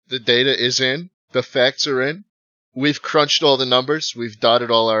The data is in. The facts are in. We've crunched all the numbers. We've dotted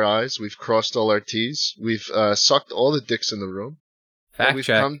all our I's. We've crossed all our T's. We've sucked all the dicks in the room. Fact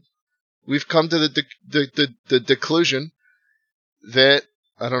check. We've come to the conclusion that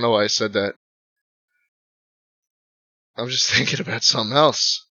I don't know why I said that. I'm just thinking about something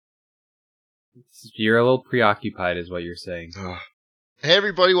else. You're a little preoccupied, is what you're saying. Hey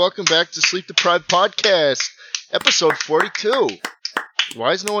everybody, welcome back to Sleep Deprived Podcast, episode 42.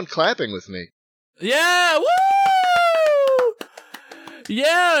 Why is no one clapping with me? Yeah! Woo!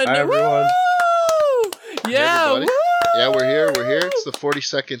 Yeah! Hi, everyone. Woo! Yeah! Hey, Woo! Yeah, we're here. It's the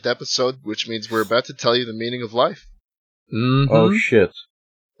 42nd episode, which means we're about to tell you the meaning of life. Mm-hmm. Oh, shit.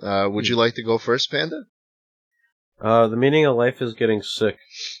 Would you like to go first, Panda? The meaning of life is getting sick.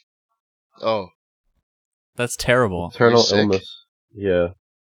 Oh. That's terrible. Eternal sick? illness. Yeah.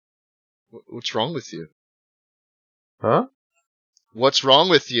 What's wrong with you? Huh? What's wrong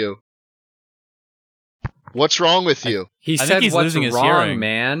with you? What's wrong with you? He I said, think he's "What's losing his wrong, hearing.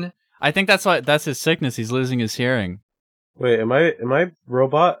 man?" I think that's his sickness. He's losing his hearing. Wait, am I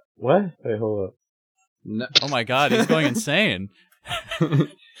robot? What? Wait, hold up. No. Oh my god, he's going insane.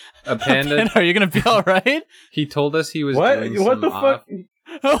 A panda. Are you gonna be alright? He told us he was What? doing What some the fuck?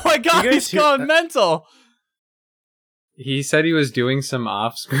 Oh my god, You guys he's going mental! He said he was doing some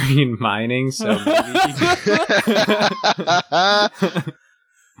off-screen mining, so maybe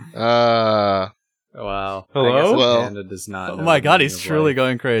Wow. Hello? I guess Well- Panda does not Oh know my the god, meaning he's of truly life.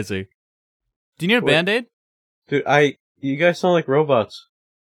 going crazy. Do you need a Wait. band-aid? Dude, you guys sound like robots.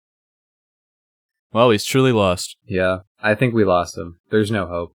 Well, he's truly lost. Yeah, I think we lost him. There's no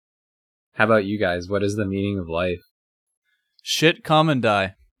hope. How about you guys? What is the meaning of life? Shit, come and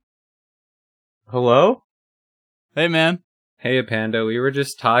die. Hello? Hey man. Hey, Panda, we were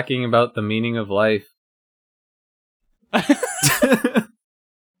just talking about the meaning of life.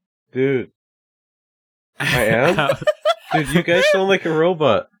 Dude. I am? Dude, you guys sound like a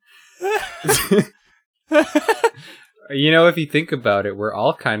robot. You know, if you think about it, we're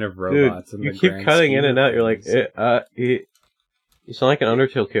all kind of robots. Dude, in you the keep grand cutting scheme in of and out. You're like, things. you sound like an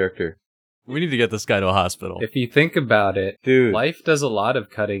Undertale character. We need to get this guy to a hospital. If you think about it, Dude. life does a lot of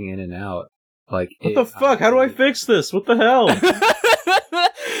cutting in and out. Like, What the fuck? How do I fix this? What the hell?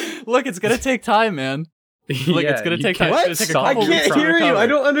 Look, it's gonna take time, man. Look, it's gonna take time. What? It's gonna take a I couple can't weeks to hear you. recover. I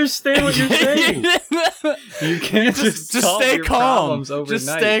don't understand what you're saying. You can't just solve stay your calm. problems Just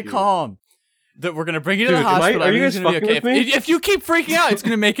overnight, stay dude. calm. That we're gonna bring you to Dude, the hospital. are you Everything's guys gonna be fucking okay. with me? If you keep freaking out, it's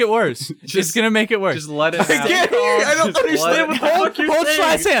gonna make it worse. It's gonna make it worse. Just let it I happen. can't hear you. I don't Just let understand it what the happen. fuck you're Hold saying.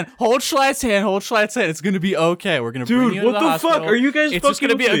 Schlatt's hand. Hold Schlatt's hand. Hold Schlatt's hand. It's gonna be okay. We're gonna bring Dude, you to what the the hospital. fuck? Are you guys It's just fucking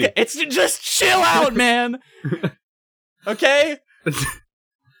gonna be with me? okay. It's just chill out, man. Okay.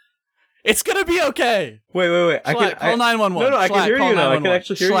 It's gonna be okay. Wait. Schlatt, call 911. No, I can Schlatt, hear call you now. I can 911.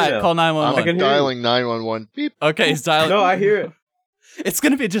 actually hear you Schlatt, now. call I'm 911. I can hear you. dialing 911. Beep. Okay, he's dialing. No, I hear it. It's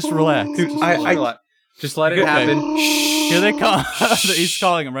gonna be just relax. Dude, Just let it Okay. happen. Here they come. He's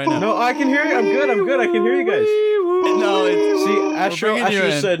calling him right now. No, I can hear you. I'm good. I can hear you guys. No, it's, See, Astro bringing you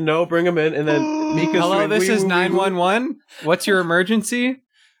in. said no, bring him in, and then Mika's Hello, doing this wee, is wee, wee, wee. 911. What's your emergency?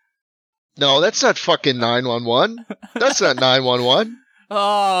 No, that's not fucking 911. That's not 911.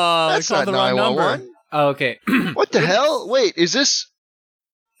 oh, That's they called not the wrong number. 911. Oh, okay. What the hell? Wait, is this?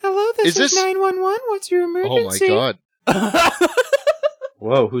 Hello, Is this- 911. What's your Oh my god.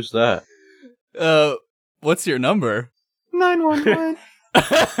 Whoa, who's that? What's your number? 911.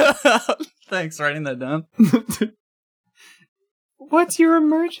 Thanks for writing that down. What's your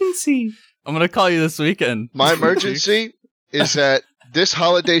emergency? I'm gonna call you this weekend. My emergency is that this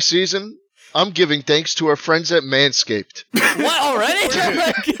holiday season, I'm giving thanks to our friends at Manscaped. What already? Oh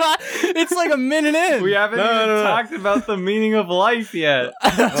my god! It's like a minute in. We haven't No, even no. talked about the meaning of life yet.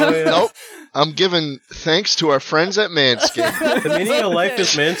 Oh, yeah. Nope. I'm giving thanks to our friends at Manscaped. The meaning of life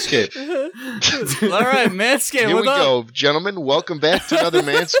is Manscaped. All right, Manscaped. Here what's we up? go, gentlemen. Welcome back to another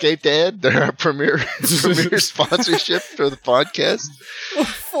Manscaped ad. They're our premier sponsorship for the podcast.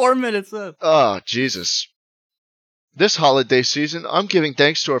 4 minutes in. Oh, Jesus. This holiday season, I'm giving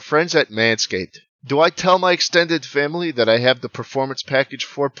thanks to our friends at Manscaped. Do I tell my extended family that I have the Performance Package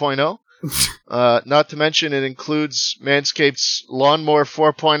 4.0? Not to mention it includes Manscaped's Lawnmower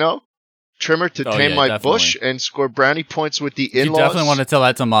 4.0, trimmer to Oh, tame yeah, my definitely. bush and score brownie points with the You in-laws. definitely want to tell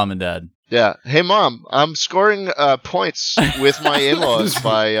that to mom and dad. Yeah. Hey, Mom, I'm scoring points with my in-laws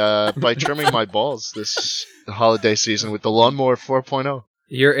by trimming my balls this holiday season with the Lawnmower 4.0.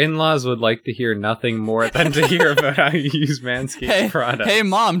 Your in-laws would like to hear nothing more than to hear about how you use Manscaped products. Hey,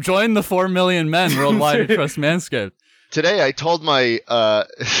 mom, join the 4 million men worldwide who trust Manscaped. Today I told my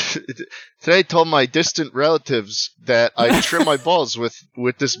Today I told my distant relatives that I trim my balls with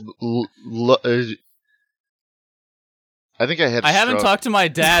this. I think I had. I haven't talked to my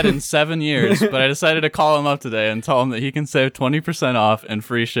dad in 7 years, but I decided to call him up today and tell him that he can save 20% off and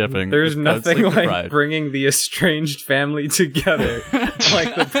free shipping. There's with nothing Code Sleep like Deprived. bringing the estranged family together,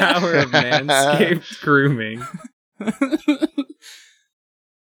 like the power of Manscaped grooming.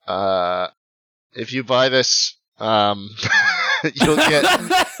 If you buy this, you'll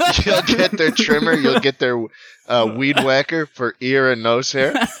get their trimmer. You'll get their weed whacker for ear and nose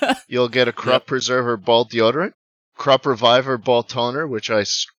hair. You'll get a crop preserver ball deodorant, crop reviver ball toner, which I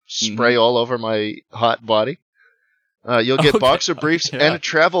spray all over my hot body. You'll get boxer briefs and a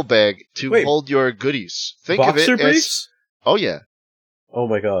travel bag to hold your goodies. Think of it boxer as briefs? oh yeah, Oh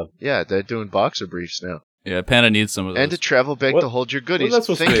my god. yeah. They're doing boxer briefs now, Yeah, Panda needs some of those. and a travel bag What? to hold your goodies. What is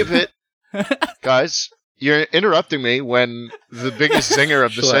that supposed Think to of it, guys. You're interrupting me when the biggest zinger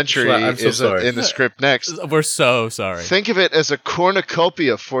of the century I'm so is sorry. in the script next. We're so sorry. Think of it as a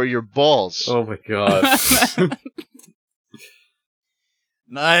cornucopia for your balls. Oh my god.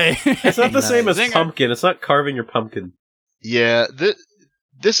 Nice. It's not the same as Zinger. pumpkin. It's not carving your pumpkin. Yeah,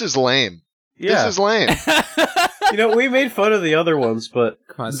 this is lame. Yeah. This is lame. You know, we made fun of the other ones, but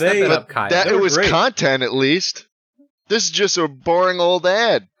Come on, step They- it But up, Kyle. that They it were was great. content at least. This is just a boring old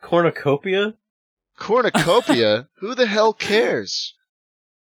ad. cornucopia? Cornucopia? Who the hell cares?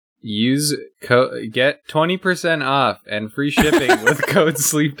 Get 20% off and free shipping with code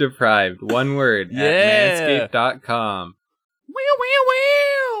Sleep Deprived. One word at manscaped.com.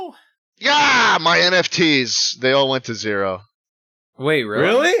 Yeah, my NFTs. They all went to zero. Wait,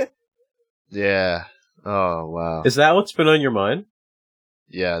 really? Yeah. Oh, wow. Is that what's been on your mind?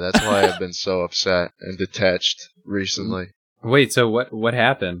 Yeah, that's why I've been so upset and detached recently. Wait, so what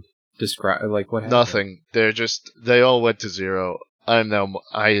happened? Describe what happened? Nothing. They all went to zero. I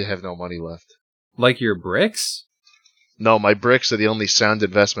have no money left. Like your bricks? No, my bricks are the only sound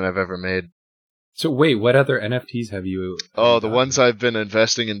investment I've ever made. So wait, what other NFTs have you? Oh, the ones I've been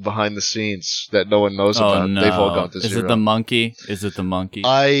investing in behind the scenes that no one knows about. no. They've all gone to Is zero. it the monkey? Is it the monkey?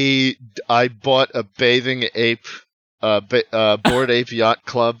 I bought a bathing ape, Bored Ape Yacht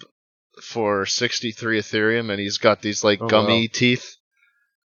Club for 63 Ethereum, and he's got these like Oh, gummy wow. teeth.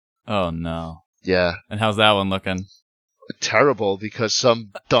 Oh no. Yeah, And how's that one looking? terrible because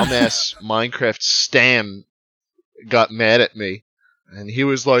some dumbass Minecraft stan got mad at me, and he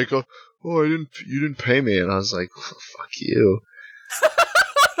was like, "Oh, you didn't pay me," and I was like, oh, "Fuck you."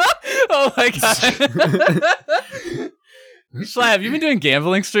 Oh my god. Schlatt, have you been doing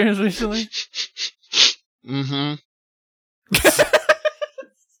gambling streams recently? Mm-hmm.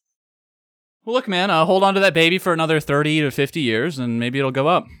 Well, look, man, hold on to that baby for another 30 to 50 years, and maybe it'll go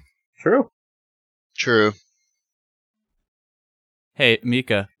up. True. True. Hey,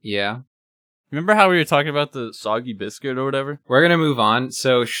 Mika, Yeah. remember how we were talking about the soggy biscuit or whatever? We're gonna move on.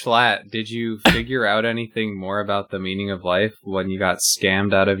 So, Schlatt, did you figure out anything more about the meaning of life when you got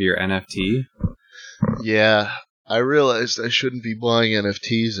scammed out of your NFT? Yeah, I realized I shouldn't be buying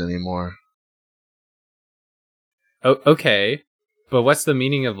NFTs anymore. Oh, okay. But what's the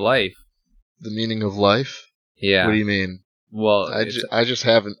meaning of life? The meaning of life? Yeah. What do you mean? Well, I just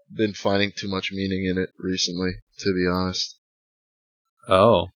haven't been finding too much meaning in it recently, to be honest.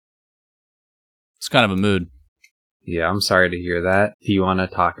 oh. It's kind of a mood. Yeah, I'm sorry to hear that. Do you want to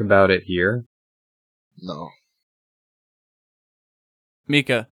talk about it here? No.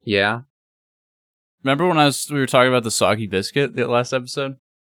 Mika, Yeah? remember when we were talking about the soggy biscuit the last episode?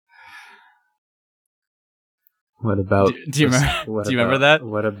 What about... Do you remember that?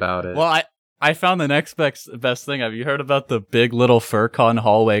 What about it? Well, I found the next best thing. Have you heard about the Big Little Furcon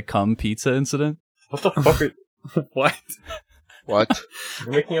hallway cum pizza incident? What the fuck are What? What?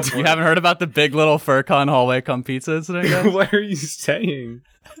 you're making up? You haven't heard about the Big Little Furcon hallway cum pizza incident, guys? What are you saying?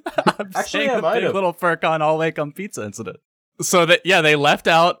 I'm Actually, saying I the might Big have. Little Furcon hallway cum pizza incident. So that they left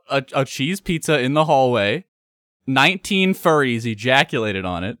out a cheese pizza in the hallway. 19 furries ejaculated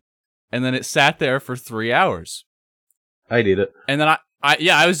on it, and then it sat there for 3 hours. I'd eat it. And then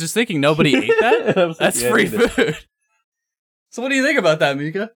I was just thinking nobody ate that. I was like, That's yeah, free I'd eat it. food. So what do you think about that,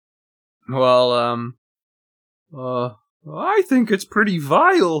 Mika? Well, I think it's pretty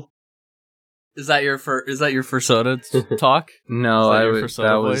vile. Is that your for soda talk? No, Is that I your was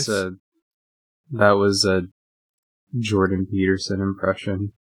persona voice? that was a Jordan Peterson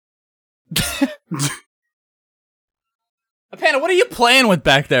impression. Panda, what are you playing with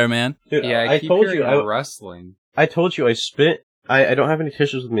back there, man? Dude, Yeah, I keep told hearing you. the rustling. I told you I spit. I don't have any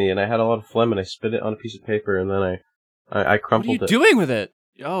tissues with me, and I had a lot of phlegm, and I spit it on a piece of paper, and then I What are crumpled you it. doing with it?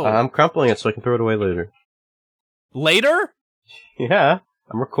 Oh, I'm crumpling it so I can throw it away later. later? Yeah.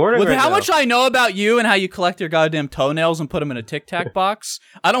 I'm recording With right how now. much I know about you and how you collect your goddamn toenails and put them in a Tic Tac box,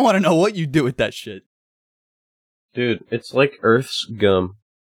 I don't want to know what you do with that shit. Dude, it's like Earth's gum.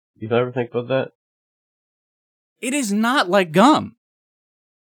 You ever think about that? It is not like gum.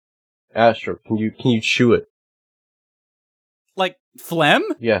 Astro, can you chew it? Like phlegm?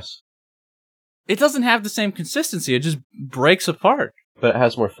 Yes, It doesn't have the same consistency. It just breaks apart. but it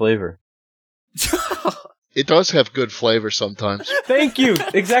has more flavor. It does have good flavor sometimes. Thank you!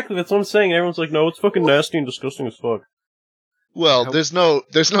 Exactly, that's what I'm saying. Everyone's like, no, it's fucking nasty and disgusting as fuck. Well, there's no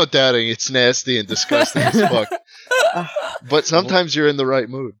doubting it's nasty and disgusting as fuck. But sometimes you're in the right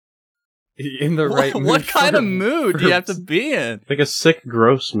mood. In the right mood. What kind for of mood do you have to fruits. be in? Like a sick,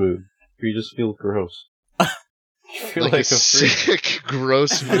 gross mood. Where you just feel gross. You feel Like a freak. sick,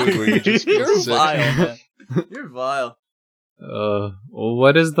 gross mood where you just feel You're sick. vile, man. You're vile. Well,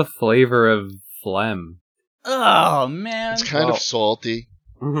 what is the flavor of phlegm? Oh, man. It's kind Well- of salty.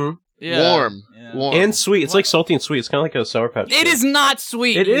 Mm-hmm. Yeah. Warm. Yeah. Warm. And sweet. It's like salty and sweet. It's kind of like a Sour Patch It Kid. is not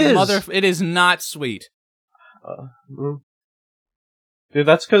sweet. It you is. It is not sweet. Dude,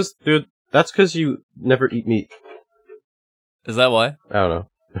 that's because you never eat meat. Is that why? I don't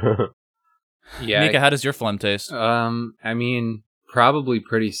know. Yeah. Mika, how does your phlegm taste? I mean, probably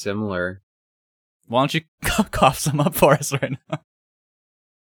pretty similar. Why don't you cough some up for us right now?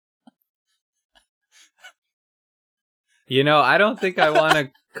 You know, I don't think I want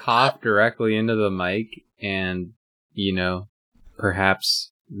to cough directly into the mic and,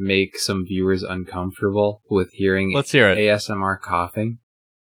 perhaps make some viewers uncomfortable with hearing Let's hear it. ASMR coughing.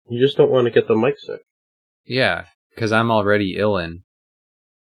 You just don't want to get the mic sick. Yeah, because I'm already illin.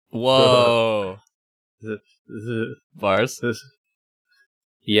 Whoa. Bars.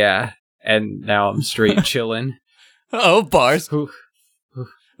 Yeah, and now I'm straight chilling. Oh, bars. Ooh,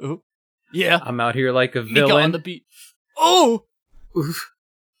 Ooh. Yeah. I'm out here like a Mika on villain. the beat. Oh. Oof.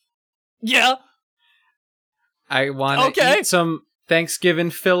 Yeah. I want to Okay. eat some Thanksgiving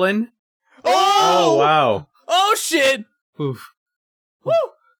filling. Oh. Oh, wow. Oh, shit. Oof. Woo.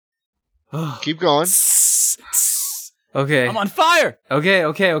 Keep going. Okay. I'm on fire. Okay.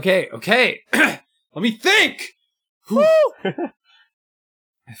 Let me think. Woo.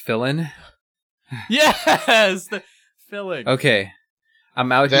 Filling. Yes. The filling. Okay.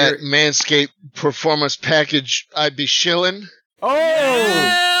 I'm out That here. Manscaped performance package, I'd be shilling. Oh!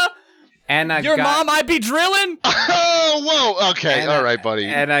 Yeah. And I Your got, mom might be drilling. Oh, whoa. Okay. And All right, buddy.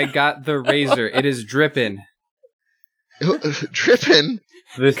 And I got the razor. It is dripping. Dripping?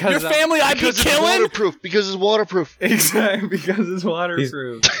 This, Your family I'd be Because it's killing. waterproof. Because it's waterproof. Exactly, because it's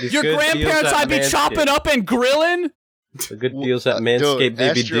waterproof. these Your good grandparents deals at I'd be Manscaped. chopping up and grilling. The good Well, deals at Manscaped, dude,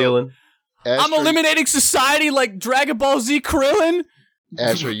 they be Astro- dealing. I'm Astro, eliminating society like Dragon Ball Z Krillin.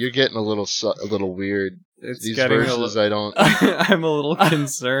 Astro, you're getting a little weird. It's These getting verses, I don't. I'm a little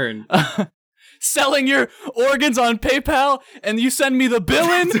concerned. Selling your organs on PayPal and you send me the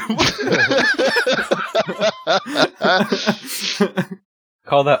billing.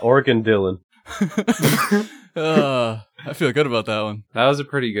 Call that Oregon Dylan. I feel good about that one. That was a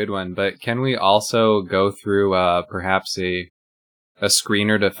pretty good one, but can we also go through perhaps a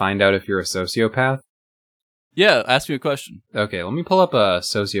screener to find out if you're a sociopath? Yeah, ask me a question. Okay, let me pull up a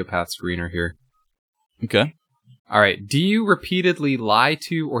sociopath screener here. Okay. All right, do you repeatedly lie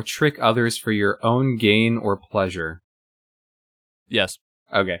to or trick others for your own gain or pleasure? Yes.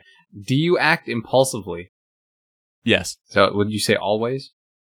 Okay. Do you act impulsively? Yes. So would you say always?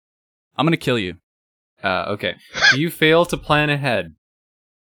 I'm gonna kill you. Okay. Do you fail to plan ahead?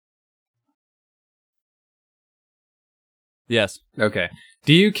 Yes. Okay.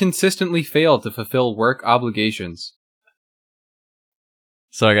 Do you consistently fail to fulfill work obligations?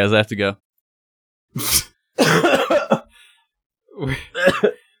 Sorry guys, I have to go.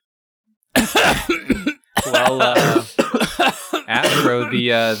 Well, Astro,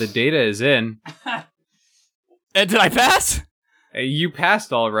 the data is in. And did I pass? You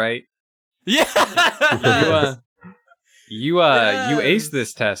passed all right. Yeah. You Yes. aced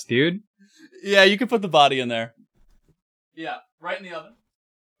this test, dude. Yeah, you can put the body in there. Yeah, right in the oven.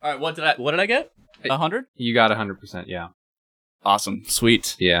 All right, what did I get? 100? You got 100%. Yeah. Awesome.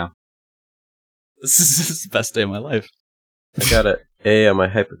 Sweet. Yeah. This is the best day of my life. I got an A on my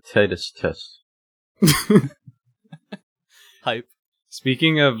hepatitis test. Hype.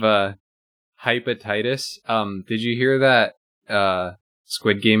 Speaking of hepatitis, did you hear that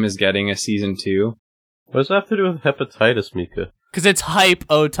Squid Game is getting a season 2? What does that have to do with hepatitis, Mika? Because it's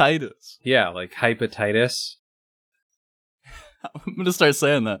hype-otitis. Yeah, like hepatitis. I'm gonna start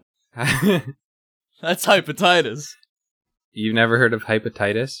saying that. That's hepatitis. You've never heard of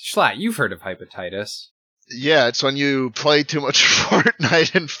hepatitis? Schlatt, you've heard of hepatitis. Yeah, it's when you play too much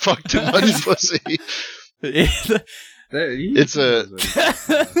Fortnite and fuck too much pussy. It's a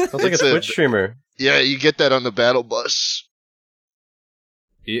Sounds like a It's Twitch streamer. yeah. You get that on the battle bus.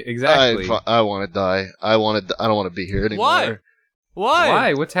 Exactly. I want to die. I don't want to be here anymore. Why?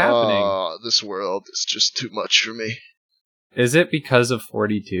 Why? What's happening? This world is just too much for me. Is it because of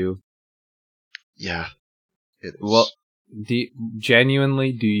 42? Yeah. It is. Well,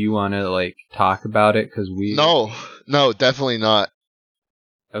 genuinely, do you want to like talk about it? Because no, definitely not.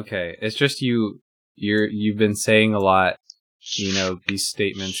 Okay, it's just you've been saying a lot. You know, these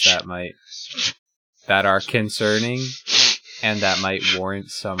statements that are concerning and that might warrant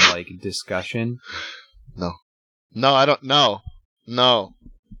some like discussion. No, I don't. No.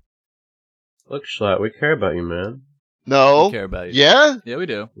 Look, Schlatt, we care about you, man. No. We care about you. Yeah. Yeah, we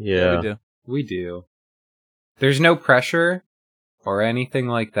do. Yeah. we do. We do. There's no pressure or anything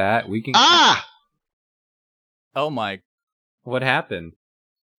like that. We can. Ah. Oh my. What happened?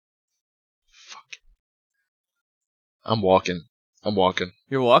 Fuck. I'm walking.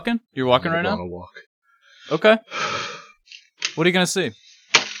 You're walking? You're walking right I now? want to walk. Okay. What are you going to see?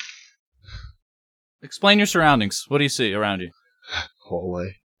 Explain your surroundings. What do you see around you?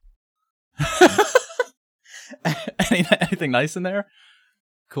 Hallway. Anything nice in there?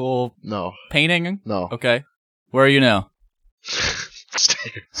 Cool No. painting? No. Okay. Where are you now?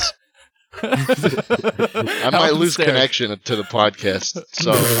 Stairs. I might lose Upstairs. connection to the podcast,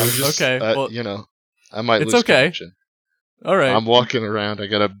 so I'm just Okay, well, I might it's lose okay. connection. All right. I'm walking around.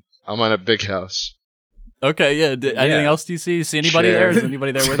 I'm in a big house. Okay, yeah. Anything else do you see? You see anybody Chair. there? Is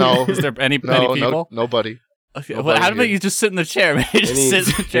anybody there with No. you? Is there any No, people? nobody. Okay, nobody how about here. you just sit in the chair, man? Just Any sit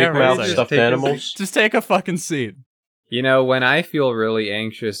in the chair big for a mouth second. stuffed Take a animals? Just take a fucking seat. You know, when I feel really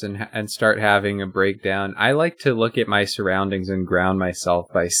anxious and start having a breakdown, I like to look at my surroundings and ground myself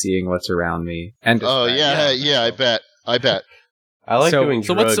by seeing what's around me. And Oh distract yeah, myself. I bet. I like So- doing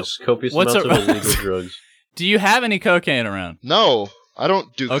so what's drugs. Copious what's amounts a- of illegal drugs. Do you have any cocaine around? No, I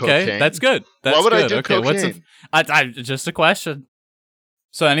don't do Okay, cocaine. that's good. That's Why would good. I do okay, cocaine? what's just a question.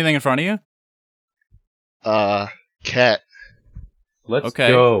 So anything in front of you? Cat. Let's Okay.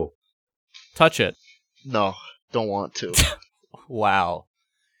 go. Touch it. No, don't want to. Wow.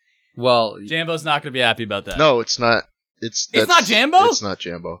 Well, Jambo's not going to be happy about that. No, it's not. It's that's- not Jambo? It's not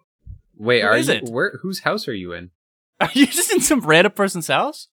Jambo. wait, Who are is you? it? Whose house are you in? Are you just in some random person's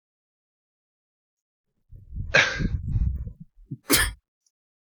house?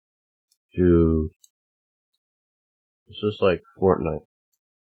 Dude. It's just like Fortnite.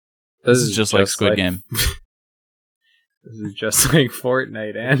 This is just like Squid Game. This is just like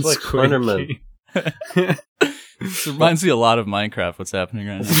Fortnite and It's like Squid Slenderman. Game. This reminds me a lot of Minecraft, what's happening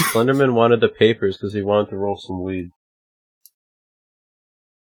right now. Slenderman wanted the papers because he wanted to roll some weed.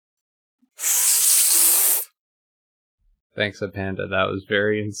 Thanks, Apanda. That was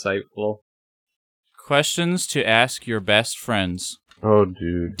very insightful. Questions to ask your best friends. Oh,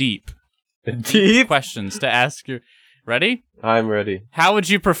 dude. Deep. Deep? Questions to ask your... Ready? I'm ready. How would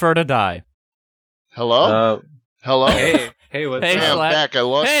you prefer to die? Hello? Hello? Hey, what's Hey, Hey, I'm Schlatt. back. I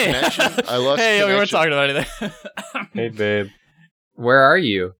lost Hey, connection. I lost hey, we weren't connection. talking about anything. Hey, babe. Where are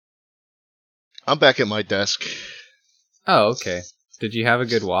you? I'm back at my desk. Oh, okay. Did you have a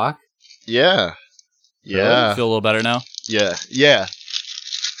good walk? Yeah. Yeah. Feel a little better now? Yeah.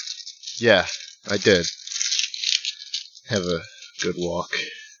 I did. Have a good walk.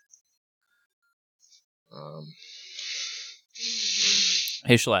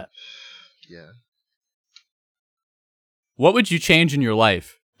 Hey, Schlatt. Yeah. What would you change in your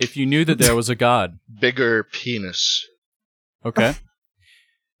life if you knew that there was a God? Bigger penis. Okay.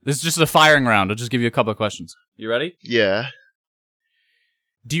 This is just a firing round. I'll just give you a couple of questions. You ready? Yeah.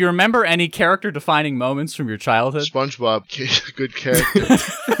 Do you remember any character-defining moments from your childhood? SpongeBob, good character.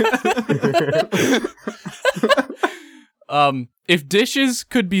 If dishes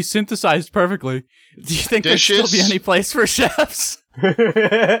could be synthesized perfectly, do you think there'd still be Dishes? any place for chefs?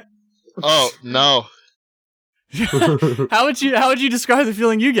 Oh, no. How would you describe the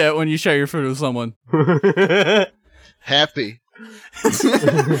feeling you get when you share your food with someone? Happy.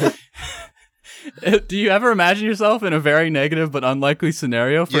 Do you ever imagine yourself in a very negative but unlikely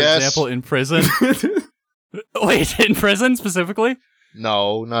scenario? For Yes. example, in prison. Wait, in prison specifically?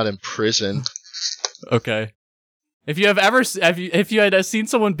 No, not in prison. Okay. If you had seen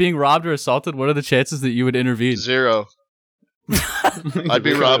someone being robbed or assaulted, what are the chances that you would intervene? 0. I'd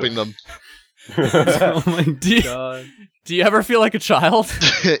be robbing them. Oh my Do you- god. Do you ever feel like a child?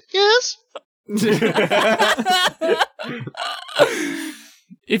 Yes.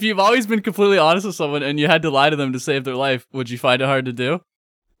 If you've always been completely honest with someone and you had to lie to them to save their life, would you find it hard to do?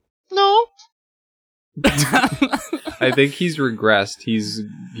 No. I think he's regressed.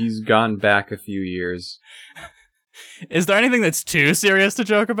 He's gone back a few years. Is there anything that's too serious to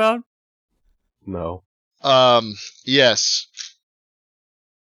joke about? No. Yes.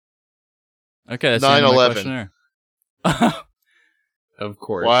 Okay, that's the end of my 9/11. question there. Of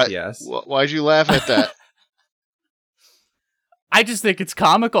course, Why? yes. Why'd you laugh at that? I just think it's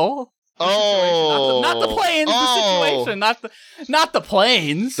comical. Oh, Not the planes. The situation. Not the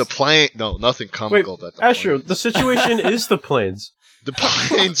planes. The plane. No, nothing comical about the Astro, planes. the situation is the planes. The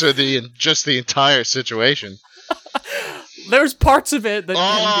planes are just the entire situation. There's parts of it that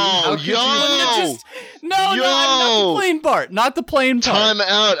Oh, can be. yo! No, not the plane part. Not the plane part. Time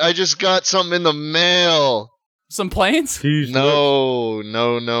out. I just got something in the mail. Some planes? Jeez, No.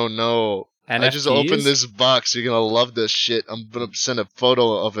 NFTs? I just opened this box. You're gonna love this shit. I'm gonna send a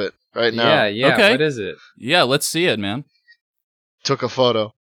photo of it right now. Yeah. Okay. What is it? Yeah, let's see it, man. Took a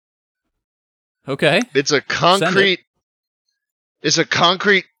photo. Okay. It's a concrete. It's a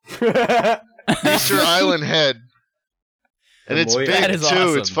concrete Easter Island head, and it's Boy, big that is too.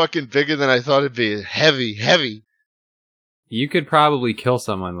 awesome. It's fucking bigger than I thought it'd be. Heavy. You could probably kill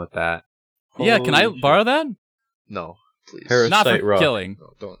someone with that. Yeah, can I Holy shit. borrow that? No, please. Parasite Not for rock. killing.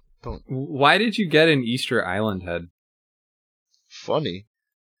 No, don't. Why did you get an Easter Island head? Funny.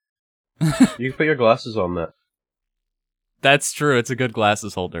 You can put your glasses on that. That's true. It's a good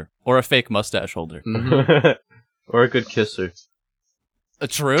glasses holder. Or a fake mustache holder. Mhm. Or a good kisser.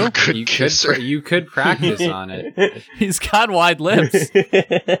 True? Good You kisser. you could practice on it. He's got wide lips.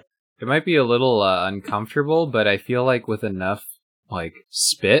 It might be a little uncomfortable, but I feel like with enough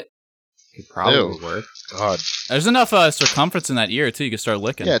spit, it could probably Ew. work. God. There's enough circumference in that ear, too. You can start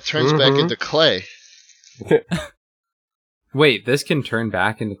licking. Yeah, it turns back Mhm. into clay. Wait, this can turn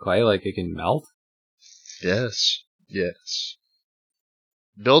back into clay, like it can melt? Yes.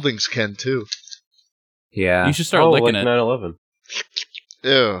 Buildings can too. Yeah. You should start licking like it. 9/11.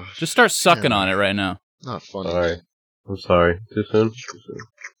 Ew. Just start sucking on it right now. Not funny. Sorry. I'm sorry. Too soon?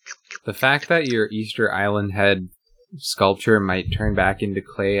 The fact that your Easter Island head sculpture might turn back into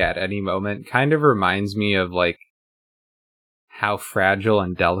clay at any moment kind of reminds me of how fragile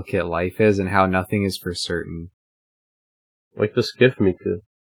and delicate life is and how nothing is for certain. Like this gift, Mika.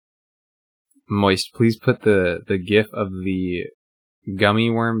 Moist, please put the gif of the gummy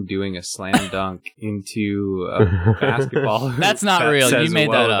worm doing a slam dunk into a basketball. That's not real. says, You made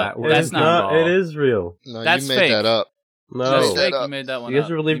 "Whoa, that up. works That's It's not not It is real. No, That's you made fake. that up. No. That's Made that fake. up. You made that one You guys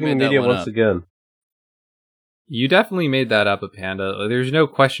up. are believing You the made that media one once up. again. You definitely made that up, Panda. There's no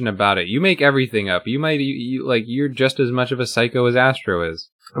question about it. You make everything up. You're just as much of a psycho as Astro is.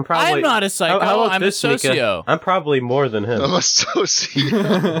 I'm probably. I'm not a psycho. How about I'm this, a Mika? socio. I'm probably more than him. I'm a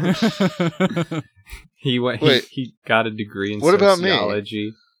sociopath. Wait, he got a degree in What about me?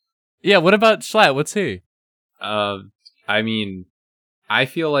 sociology. Yeah, what about Schlatt? What's he? I mean, I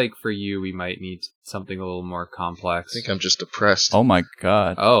feel like for you, we might need something a little more complex. I think I'm just depressed. Oh my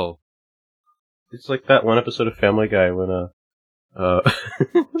god. Oh, It's like that one episode of Family Guy when I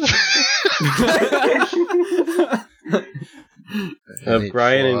hate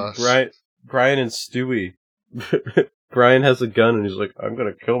Brian floss. and Stewie. Brian has a gun and he's like, "I'm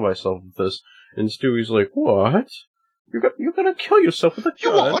gonna kill myself with this," and Stewie's like, "What? You're gonna kill yourself with a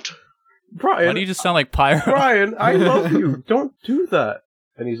You gun?" what? Brian? Why do you just sound like Pyro? Brian, I love you. Don't do that.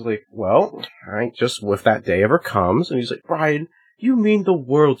 And he's like, "Well, alright, just if that day ever comes." And he's like, "Brian, you mean the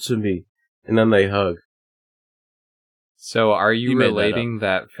world to me." And then they hug. so are you You made that relating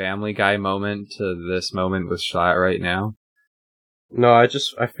that Family Guy moment to this moment with Schlatt right now? No, I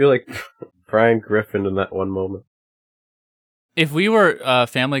feel like Brian Griffin in that one moment. If we were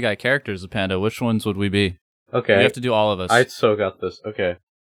Family Guy characters, Panda, which ones would we be? Okay. We have to do all of us. I so got this. Okay.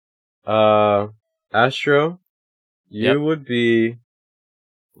 Astro, you Yep. would be...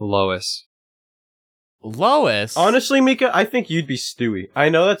 Lois. Lois? Honestly, Mika, I think you'd be Stewie. I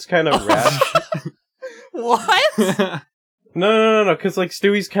know that's kind of rash. What? No, because like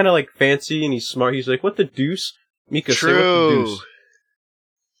Stewie's kind of like fancy and he's smart. He's like, "What the deuce?" Mika, say what the True. deuce.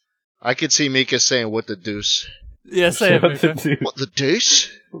 I could see Mika saying, "What the deuce? Yeah, say it. What the Mika. deuce? What the deuce?"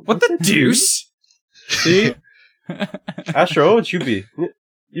 What the deuce? See? Astro, what would you be?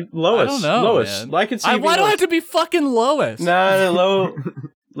 Lois. I don't know, Lois. man. I can see you Why being do I like, have to be fucking Lois? No,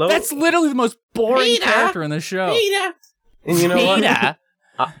 Lois. That's literally the most boring Peter! character in the show. And you know what? Peter?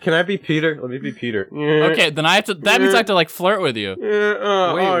 Can I be Peter? Let me be Peter. Okay, then I have to. That means I have to like flirt with you.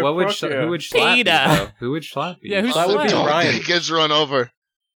 Wait, what would who would Schlatt be, Peter. though? Who would Schlatt be? Yeah, who's That would be Schlatt? Ryan. He gets run over.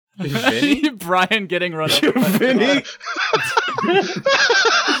 Vinny? Brian getting run over. Vinny?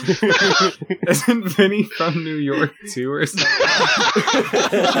 Isn't Vinny from New York too, or something?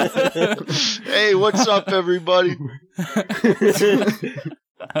 Hey, what's up, everybody?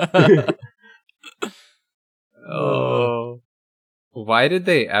 Oh. Why did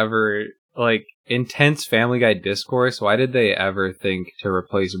they ever, like, intense Family Guy discourse, why did they ever think to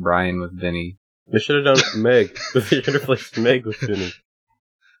replace Brian with Vinny? They should have done Meg. They should have replaced Meg with Vinny.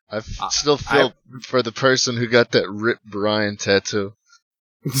 I still feel for the person who got that Rip Brian tattoo.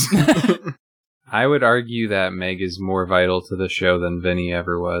 I would argue that Meg is more vital to the show than Vinny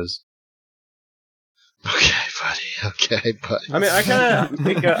ever was. Okay, buddy. I mean, I kind of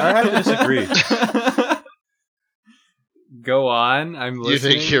think I have to disagree. Go on, I'm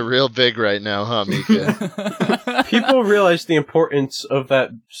listening. You think you're real big right now, huh, Mika? People realize the importance of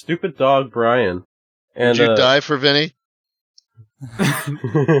that stupid dog, Brian. And, Would you die for Vinny?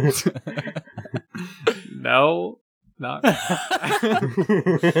 No, not.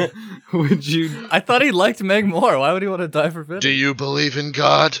 Would you? I thought he liked Meg more. Why would he want to die for Vinny? Do you believe in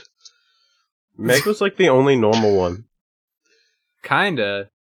God? Meg was like the only normal one. Kinda.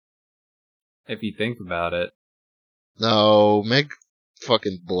 If you think about it. No, Meg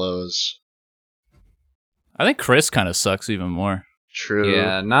fucking blows. I think Chris kind of sucks even more. True.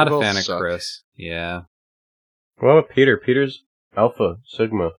 Yeah, not They a both fan of suck. Chris. Yeah. What about Peter? Peter's Alpha,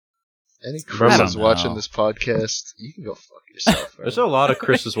 Sigma. Any I Chris don't is watching know. this podcast, you can go fuck yourself. There's a lot of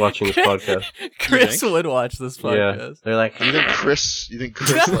Chris's watching this podcast. Chris would watch this Yeah. podcast. They're like, You think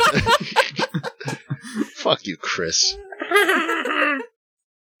Chris? Fuck you, Chris.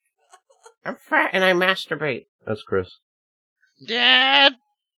 I'm fat and I masturbate. that's Chris. Dad.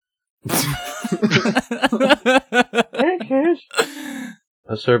 Hey, kids.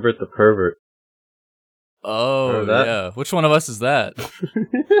 That's Herbert the pervert. Oh, Remember that? yeah. Which one of us is that?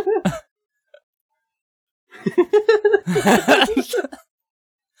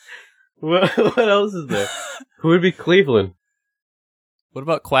 What else is there? Who would be Cleveland? What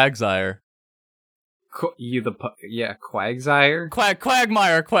about Quagsire? Quagsire?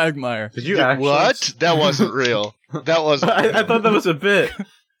 Quagmire. Did you actually? What? That wasn't real. That wasn't. Real. I thought that was a bit.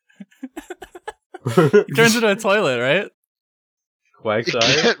 He turns into a toilet, right?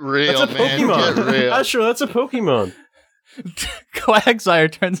 Quagsire? Get real, That's a man. Pokemon. Get real. That's true, that's a Pokemon.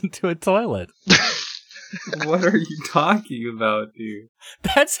 Quagsire turns into a toilet. What are you talking about, dude?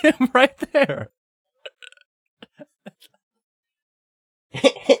 That's him right there.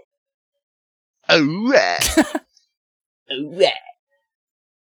 Oh,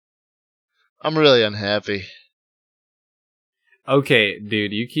 I'm really unhappy. Okay,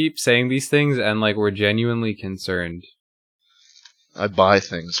 dude, you keep saying these things and, like, we're genuinely concerned. I buy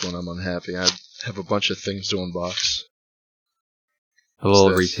things when I'm unhappy. I have a bunch of things to unbox. A little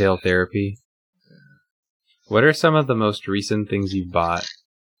What's this? retail therapy. What are some of the most recent things you've bought?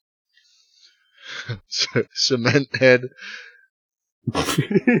 Cement head.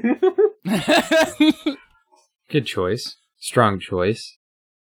 Good choice. Strong choice.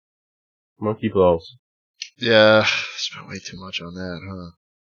 Monkey balls. Yeah, spent way too much on that, huh?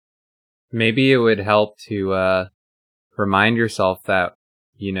 Maybe it would help to remind yourself that,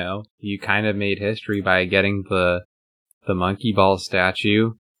 you know, you kind of made history by getting the monkey ball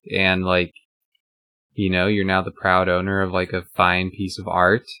statue, and, like, you know, you're now the proud owner of, like, a fine piece of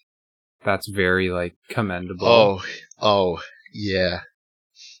art. That's very, like, commendable. Oh, yeah.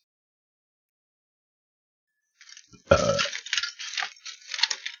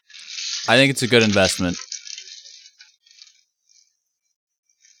 I think it's a good investment.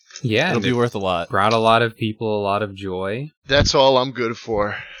 Yeah, It'll and be it worth a lot. brought a lot of people a lot of joy. That's all I'm good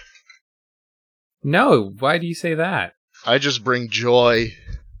for. No, why do you say that? I just bring joy.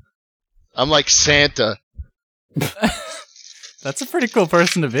 I'm like Santa. That's a pretty cool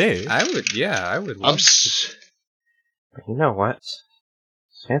person to be. I would love But you know what?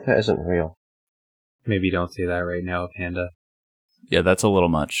 Santa isn't real. Maybe don't say that right now, Panda. Yeah, that's a little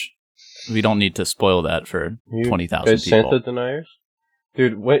much. We don't need to spoil that for You 20,000 guys people. Santa deniers?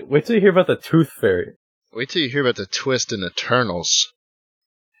 Dude, wait till you hear about the Tooth Fairy. Wait till you hear about the twist in Eternals.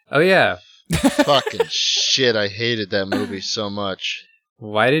 Oh yeah, Fucking shit, I hated that movie so much.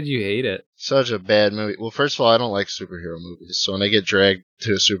 why did you hate it? Such a bad movie. Well, first of all, I don't like superhero movies, so when I get dragged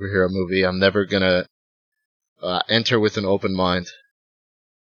to a superhero movie, I'm never gonna enter with an open mind.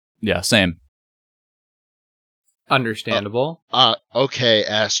 Yeah, same. Understandable. Okay,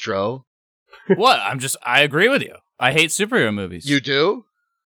 Astro. What? I agree with you. I hate superhero movies. You do?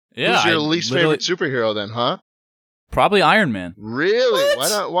 Yeah. Who's your I least literally- favorite superhero then, huh? Probably Iron Man. Really? What? Why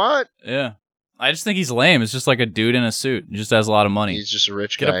not? What? Yeah. I just think he's lame. It's just like a dude in a suit. He just has a lot of money. He's just a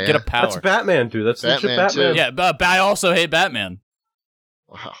rich Get guy. a, get a yeah. power. That's Batman, dude. That's legit Batman, Batman. too. Yeah, but I also hate Batman.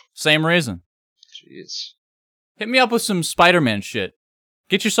 Wow. Same reason. Jeez. Hit me up with some Spider-Man shit.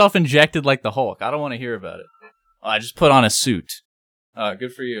 Get yourself injected like the Hulk. I don't want to hear about it. I just put on a suit.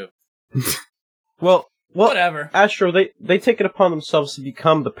 Good for you. Well, Whatever. Astro, they take it upon themselves to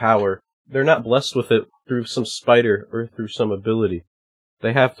become the power. They're not blessed with it through some spider or through some ability.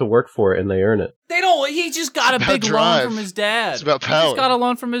 They have to work for it and they earn it. They don't. He just got It's a about big drive. loan from his dad. It's about He power. just got a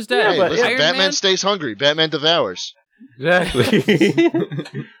loan from his dad. Hey, but listen, Iron Batman Man? stays hungry. Batman devours. Exactly.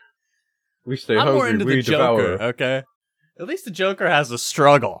 We stay I'm hungry, more into we the Joker, devour. okay? At least the Joker has a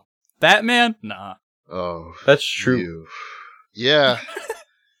struggle. Batman? Nah. Oh, That's true. you. Yeah.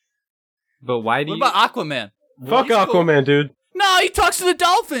 But why do What you? about Aquaman? Fuck He's cool. Aquaman, dude. No, he talks to the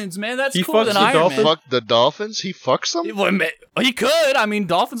dolphins, man. That's He cooler fucks than the Iron dolphins? Man. Fuck the dolphins? He fucks them? He could. I mean,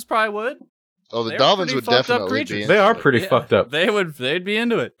 dolphins probably would. Oh, the They're dolphins pretty would fucked up definitely be. creatures. into They are it. pretty Yeah. fucked up. They'd be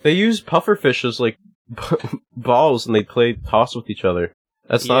into it. They use pufferfish as like balls and they play toss with each other.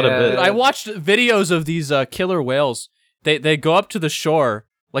 That's not a Yeah. bit. Dude, I watched videos of these killer whales. They go up to the shore,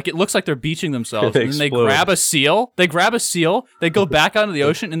 like it looks like they're beaching themselves, They and then they explode. grab a seal. They grab a seal. They go back out into the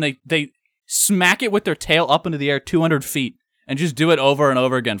ocean, and they smack it with their tail up into the air 200 feet, and just do it over and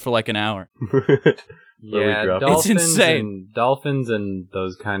over again for like an hour. Yeah, drop it. dolphins It's insane. And dolphins and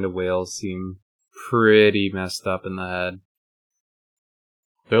those kind of whales seem pretty messed up in the head.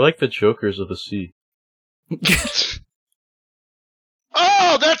 They're like the jokers of the sea.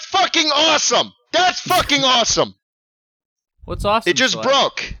 Oh, that's fucking awesome! That's fucking awesome! What's awesome? It just Sly?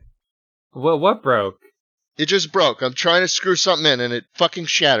 broke. What broke? It just broke. I'm trying to screw something in and it fucking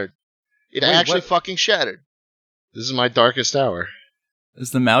shattered. It Wait, actually what? fucking shattered. This is my darkest hour.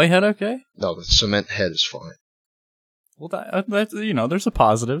 Is the Maui head okay? No, the cement head is fine. Well, that's there's a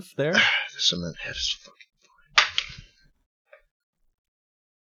positive there. The cement head is fucking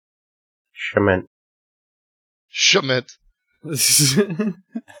Shaman. cement.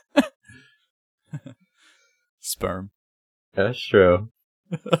 Sperm. That's true.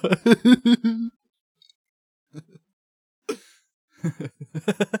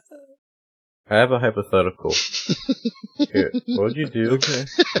 I have a hypothetical. Here, what would you do? Okay.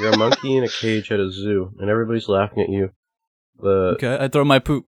 You're a monkey in a cage at a zoo, and everybody's laughing at you. Okay, I throw my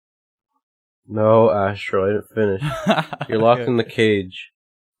poop. No, Astro, I didn't finish. You're locked in the cage,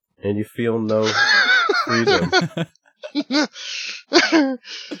 and you feel no freedom.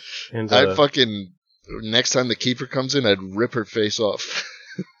 And I'd fucking next time the keeper comes in, I'd rip her face off.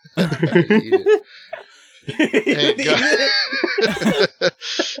 Eat it. Hey,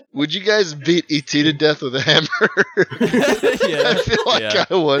 would you guys beat ET to death with a hammer? Yeah. I feel like Yeah.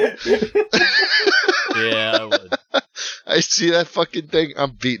 I would. Yeah, I would. I see that fucking thing,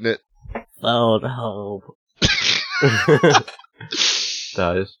 I'm beating it. Oh no.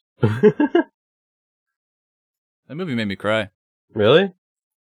 dies. That movie made me cry. Really?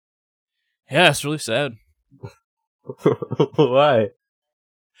 Yeah, it's really sad. Why?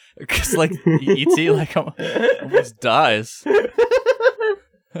 Because like E.T. like almost dies.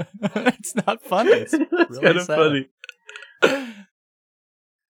 It's not funny. It's That's really kind of sad. funny.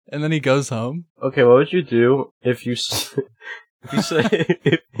 And then he goes home. Okay, what would you do if you if you say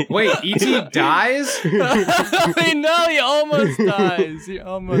Wait, E.T. dies? I know he almost dies. He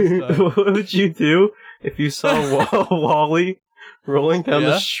almost dies. what would you do if you saw Wally rolling down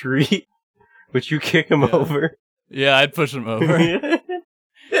Yeah? the street? Would you kick him Yeah. over? Yeah, I'd push him over.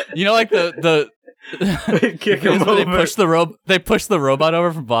 You know, like the Kick him when they over. they push the robot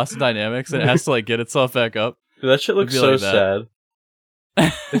over from Boston Dynamics, and it has to like get itself back up. Dude, that shit looks It'd be so like that.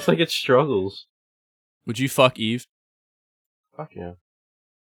 sad. It's like it struggles. Would you fuck Eve Fuck yeah.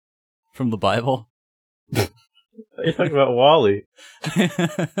 from the Bible? You're talking about Wally.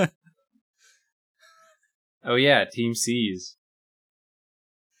 Oh yeah, Team C's.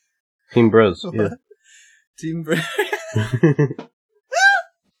 Team Bros. Yeah. Team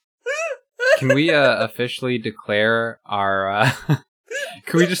Can we officially declare our?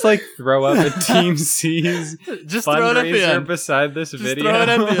 Can we just like throw up a Team C's Just throw it at the fundraiser end. beside this Just video? throw it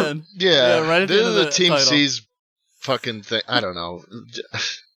at the end. Yeah, Yeah, right at the this end is of the the Team title. C's fucking thing. I don't know.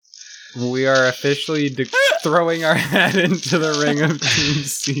 We are officially throwing our hat into the ring of Team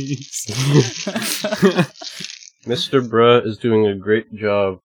C's. Mr. Bruh is doing a great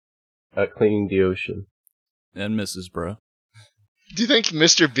job at cleaning the ocean. And Mrs. Bro. Do you think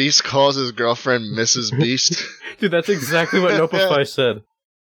Mr. Beast calls his girlfriend Mrs. Beast? Dude, that's exactly what Nopify said.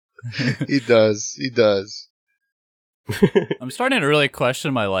 He does. He does. I'm starting to really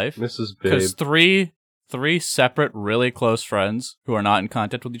question my life. Mrs. Babe. Because three separate, really close friends who are not in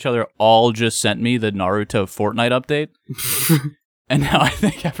contact with each other all just sent me the Naruto Fortnite update. And now I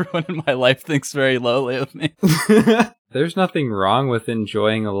think everyone in my life thinks very lowly of me. There's nothing wrong with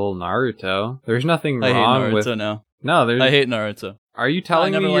enjoying a little Naruto. There's nothing I hate wrong Naruto with now. No, there's I hate Naruto. Are you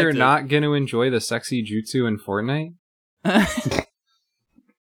telling never me you're liked it. not going to enjoy the sexy jutsu in Fortnite?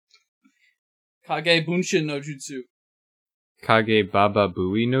 Kage Bunshin no Jutsu. Kage Baba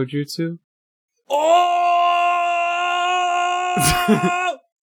Bui no Jutsu? Oh!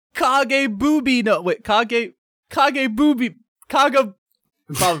 Kage Booby no wait, Kage Booby Kaga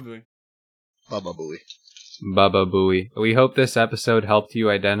Baba Baba Booey. Baba Booey. We hope this episode helped you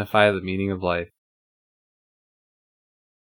identify the meaning of life.